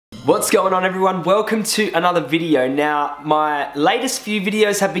What's going on, everyone? Welcome to another video. Now, my latest few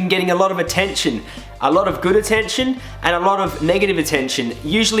videos have been getting a lot of attention. A lot of good attention and a lot of negative attention,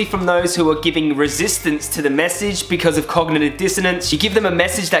 usually from those who are giving resistance to the message because of cognitive dissonance. You give them a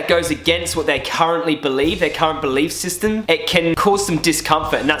message that goes against what they currently believe, their current belief system. It can cause some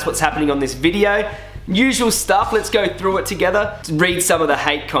discomfort, and that's what's happening on this video. Usual stuff, let's go through it together. Let's read some of the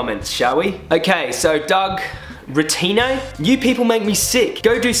hate comments, shall we? Okay, so Doug Rotino, you people make me sick.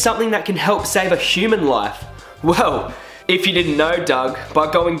 Go do something that can help save a human life. Well, if you didn't know, Doug,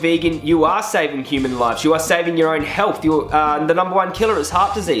 by going vegan, you are saving human lives. You are saving your own health. The #1 killer is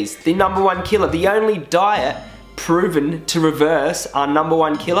heart disease. The #1 killer, the only diet proven to reverse our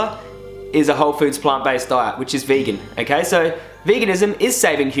 #1 killer is a whole foods plant-based diet, which is vegan, okay? So veganism is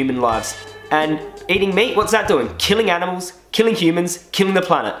saving human lives. And eating meat, what's that doing? Killing animals, killing humans, killing the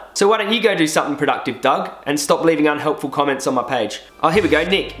planet. So why don't you go do something productive, Doug, and stop leaving unhelpful comments on my page. Oh, here we go,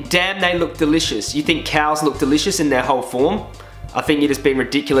 Nick. Damn, they look delicious. You think cows look delicious in their whole form? I think you're just being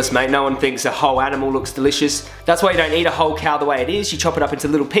ridiculous, mate. No one thinks a whole animal looks delicious. That's why you don't eat a whole cow the way it is. You chop it up into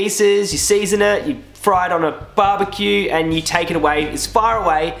little pieces, you season it, you fry it on a barbecue, and you take it away as far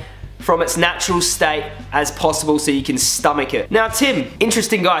away from its natural state as possible so you can stomach it. Now Tim,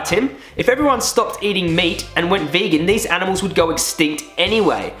 interesting guy Tim, if everyone stopped eating meat and went vegan, these animals would go extinct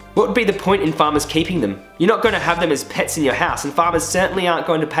anyway. What would be the point in farmers keeping them? You're not going to have them as pets in your house, and farmers certainly aren't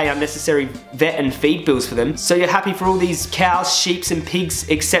going to pay unnecessary vet and feed bills for them. So you're happy for all these cows, sheep and pigs,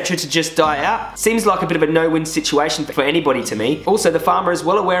 etc. to just die out? Seems like a bit of a no-win situation for anybody to me. Also, the farmer is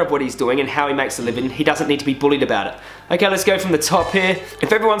well aware of what he's doing and how he makes a living. He doesn't need to be bullied about it. Okay, let's go from the top here.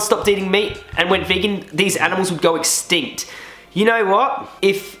 If everyone stopped eating meat and went vegan, these animals would go extinct. You know what?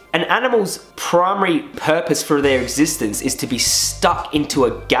 If an animal's primary purpose for their existence is to be stuck into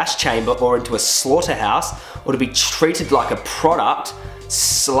a gas chamber or into a slaughterhouse, or to be treated like a product,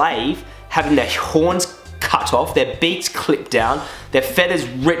 slave, having their horns cut off, their beaks clipped down, their feathers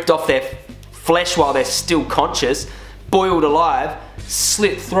ripped off their flesh while they're still conscious, boiled alive,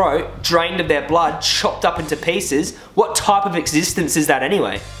 slit throat, drained of their blood, chopped up into pieces, what type of existence is that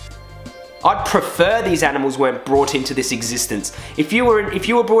anyway? I'd prefer these animals weren't brought into this existence. If you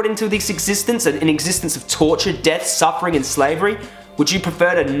were brought into this existence, an existence of torture, death, suffering and slavery, would you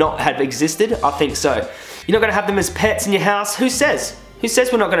prefer to not have existed? I think so. You're not going to have them as pets in your house? Who says? Who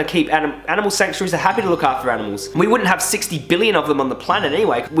says we're not going to keep animal sanctuaries? Are happy to look after animals. We wouldn't have 60 billion of them on the planet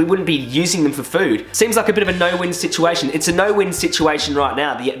anyway. We wouldn't be using them for food. Seems like a bit of a no-win situation. It's a no-win situation right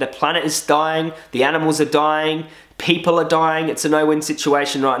now. The planet is dying, the animals are dying, people are dying. It's a no-win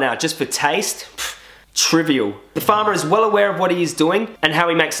situation right now. Just for taste? Pfft, trivial. The farmer is well aware of what he is doing and how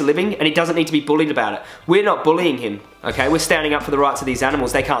he makes a living, and he doesn't need to be bullied about it. We're not bullying him, okay? We're standing up for the rights of these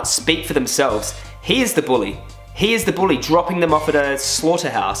animals. They can't speak for themselves. He is the bully. He is the bully, dropping them off at a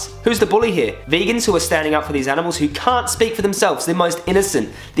slaughterhouse. Who's the bully here? Vegans who are standing up for these animals who can't speak for themselves. They're most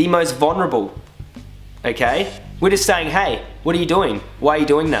innocent, the most vulnerable. Okay? We're just saying, hey, what are you doing? Why are you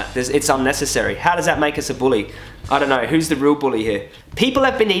doing that? It's unnecessary. How does that make us a bully? I don't know. Who's the real bully here? People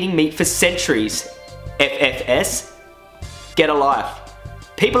have been eating meat for centuries. FFS. Get a life.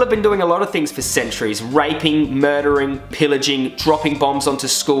 People have been doing a lot of things for centuries. Raping, murdering, pillaging, dropping bombs onto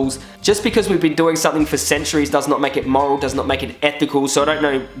schools. Just because we've been doing something for centuries does not make it moral, does not make it ethical, so I don't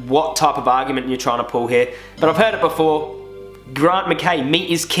know what type of argument you're trying to pull here. But I've heard it before. Grant McKay, meat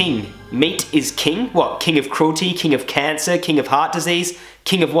is king. Meat is king? What? King of cruelty, king of cancer, king of heart disease,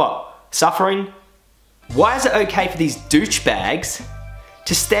 king of what? Suffering? Why is it okay for these douchebags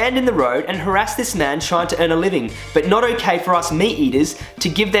to stand in the road and harass this man trying to earn a living, but not okay for us meat eaters to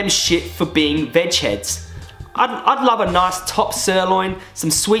give them shit for being veg heads? I'd love a nice top sirloin,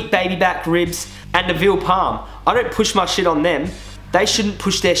 some sweet baby back ribs, and a veal parm. I don't push my shit on them. They shouldn't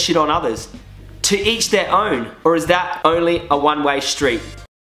push their shit on others. To each their own, or is that only a one-way street?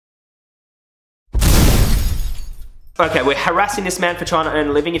 Okay, we're harassing this man for trying to earn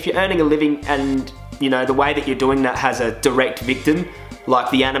a living. If you're earning a living and, you know, the way that you're doing that has a direct victim,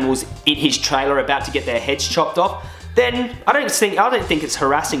 like the animals in his trailer about to get their heads chopped off, then I don't think it's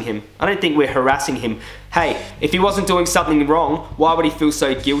harassing him. I don't think we're harassing him. Hey, if he wasn't doing something wrong, why would he feel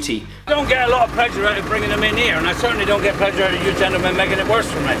so guilty? I don't get a lot of pleasure out of bringing them in here, and I certainly don't get pleasure out of you gentlemen making it worse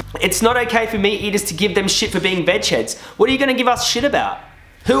for me. It's not okay for meat eaters to give them shit for being veg heads. What are you going to give us shit about?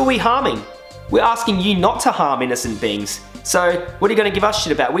 Who are we harming? We're asking you not to harm innocent beings. So, what are you going to give us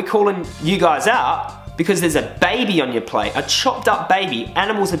shit about? We're calling you guys out because there's a baby on your plate, a chopped up baby.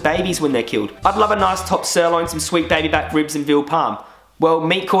 Animals are babies when they're killed. I'd love a nice top sirloin, some sweet baby back ribs and veal parm. Well,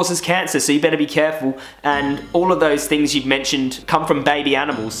 meat causes cancer, so you better be careful. And all of those things you've mentioned come from baby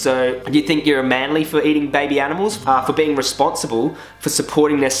animals. So do you think you're manly for eating baby animals? For being responsible for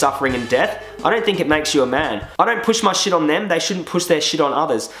supporting their suffering and death? I don't think it makes you a man. I don't push my shit on them, they shouldn't push their shit on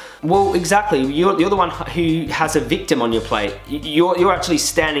others. Well, exactly, you're the one who has a victim on your plate. You're actually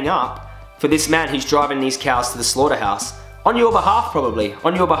standing up for this man who's driving these cows to the slaughterhouse. On your behalf, probably,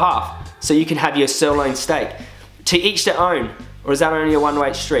 on your behalf. So you can have your sirloin steak. To each their own. Or is that only a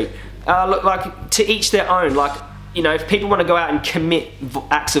one-way street? Look, like, to each their own. Like, you know, if people want to go out and commit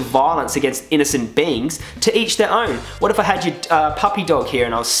acts of violence against innocent beings, to each their own. What if I had your puppy dog here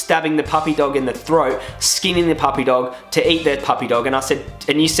and I was stabbing the puppy dog in the throat, skinning the puppy dog to eat their puppy dog, and I said,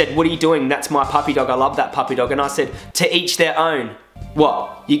 and you said, what are you doing? That's my puppy dog, I love that puppy dog. And I said, to each their own.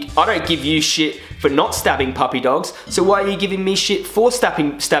 What? I don't give you shit for not stabbing puppy dogs, so why are you giving me shit for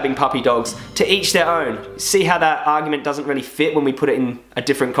stabbing puppy dogs? To each their own. See how that argument doesn't really fit when we put it in a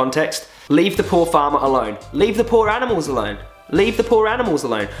different context? Leave the poor farmer alone. Leave the poor animals alone. Leave the poor animals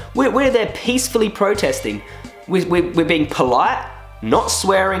alone. We're there peacefully protesting. We're being polite, not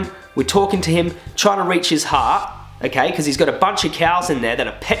swearing. We're talking to him, trying to reach his heart, okay? Because he's got a bunch of cows in there that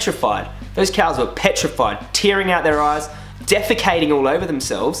are petrified. Those cows were petrified, tearing out their eyes, defecating all over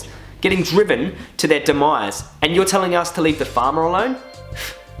themselves, getting driven to their demise. And you're telling us to leave the farmer alone?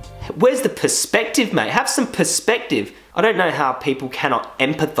 Where's the perspective, mate? Have some perspective. I don't know how people cannot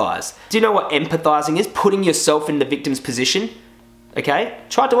empathize. Do you know what empathizing is? Putting yourself in the victim's position. Okay?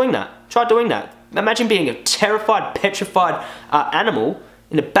 Try doing that. Try doing that. Imagine being a terrified, petrified animal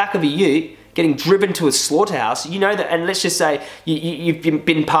in the back of a ute, getting driven to a slaughterhouse. You know that, and let's just say you've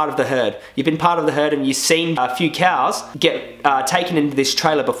been part of the herd. You've been part of the herd and you've seen a few cows get taken into this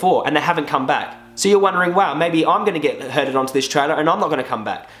trailer before and they haven't come back. So you're wondering, wow, maybe I'm gonna get herded onto this trailer and I'm not gonna come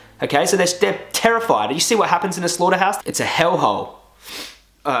back. Okay, so they're terrified. You see what happens in a slaughterhouse? It's a hellhole.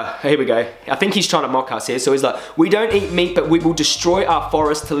 Here we go. I think he's trying to mock us here. So he's like, we don't eat meat, but we will destroy our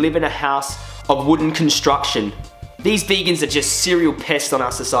forest to live in a house of wooden construction. These vegans are just serial pests on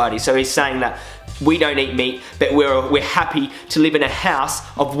our society. So he's saying that we don't eat meat, but we're happy to live in a house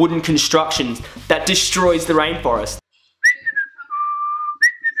of wooden constructions that destroys the rainforest.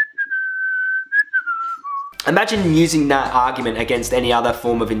 Imagine using that argument against any other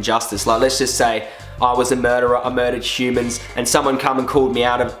form of injustice. Like, let's just say I was a murderer, I murdered humans, and someone come and called me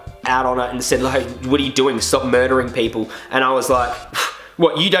out on it and said, like, what are you doing? Stop murdering people. And I was like,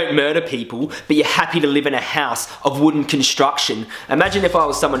 what, you don't murder people, but you're happy to live in a house of wooden construction. Imagine if I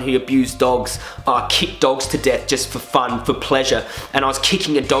was someone who abused dogs, kicked dogs to death just for fun, for pleasure, and I was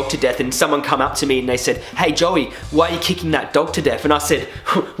kicking a dog to death and someone come up to me and they said, hey Joey, why are you kicking that dog to death? And I said,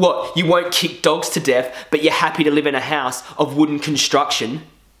 what, you won't kick dogs to death, but you're happy to live in a house of wooden construction?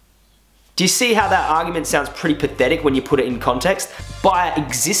 Do you see how that argument sounds pretty pathetic when you put it in context? By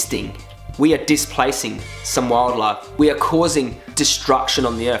existing, we are displacing some wildlife. We are causing destruction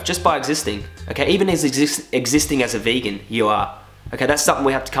on the earth just by existing. Okay, even as existing as a vegan, you are. Okay, that's something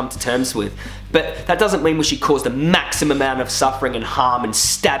we have to come to terms with. But that doesn't mean we should cause the maximum amount of suffering and harm and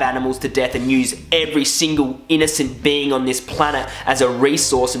stab animals to death and use every single innocent being on this planet as a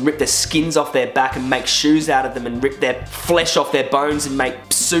resource and rip their skins off their back and make shoes out of them and rip their flesh off their bones and make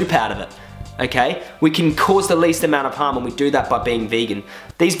soup out of it. Okay? We can cause the least amount of harm and we do that by being vegan.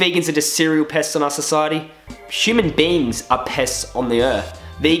 These vegans are just serial pests on our society. Human beings are pests on the earth.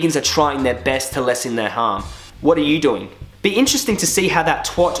 Vegans are trying their best to lessen their harm. What are you doing? Be interesting to see how that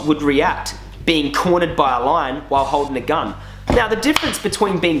twat would react being cornered by a lion while holding a gun. Now the difference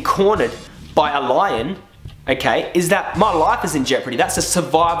between being cornered by a lion, okay, is that my life is in jeopardy. That's a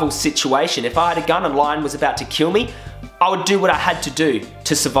survival situation. If I had a gun and a lion was about to kill me, I would do what I had to do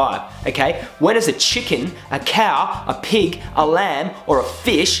to survive, okay? When has a chicken, a cow, a pig, a lamb, or a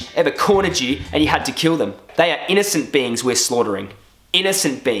fish ever cornered you and you had to kill them? They are innocent beings we're slaughtering.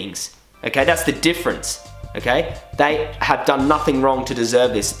 Innocent beings, okay? That's the difference, okay? They have done nothing wrong to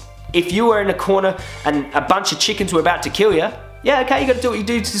deserve this. If you were in a corner and a bunch of chickens were about to kill you, yeah, okay, you gotta do what you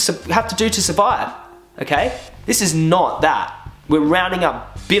have to do to survive, okay? This is not that. We're rounding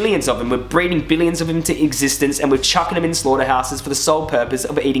up billions of them, we're breeding billions of them into existence and we're chucking them in slaughterhouses for the sole purpose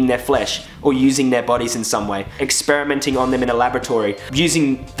of eating their flesh or using their bodies in some way, experimenting on them in a laboratory,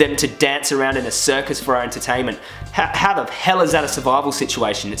 using them to dance around in a circus for our entertainment. How the hell is that a survival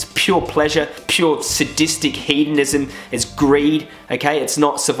situation? It's pure pleasure, pure sadistic hedonism, it's greed, okay? It's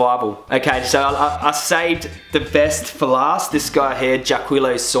not survival. Okay, so I saved the best for last. This guy here,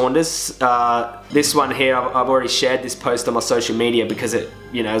 Jaquilo Saunders. This one here, I've already shared this post on my social media because it,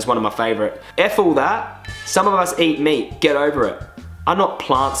 you know, is one of my favorite. F all that. Some of us eat meat. Get over it. Are not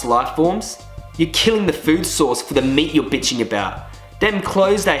plants life forms? You're killing the food source for the meat you're bitching about. them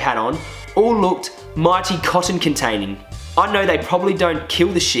clothes they had on all looked mighty cotton containing. I know they probably don't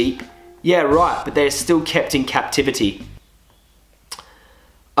kill the sheep, yeah right, but they're still kept in captivity.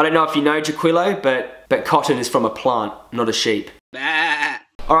 I don't know if you know Jaquilo, but cotton is from a plant, not a sheep.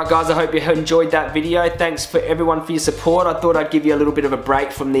 Alright guys, I hope you enjoyed that video. Thanks for everyone for your support. I thought I'd give you a little bit of a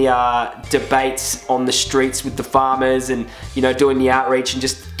break from the debates on the streets with the farmers and, you know, doing the outreach, and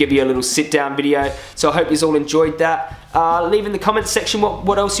just give you a little sit down video. So I hope you all enjoyed that. Leave in the comments section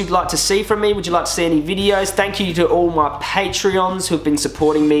what else you'd like to see from me. Would you like to see any videos? Thank you to all my Patreons who have been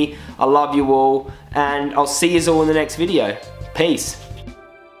supporting me. I love you all, and I'll see you all in the next video. Peace.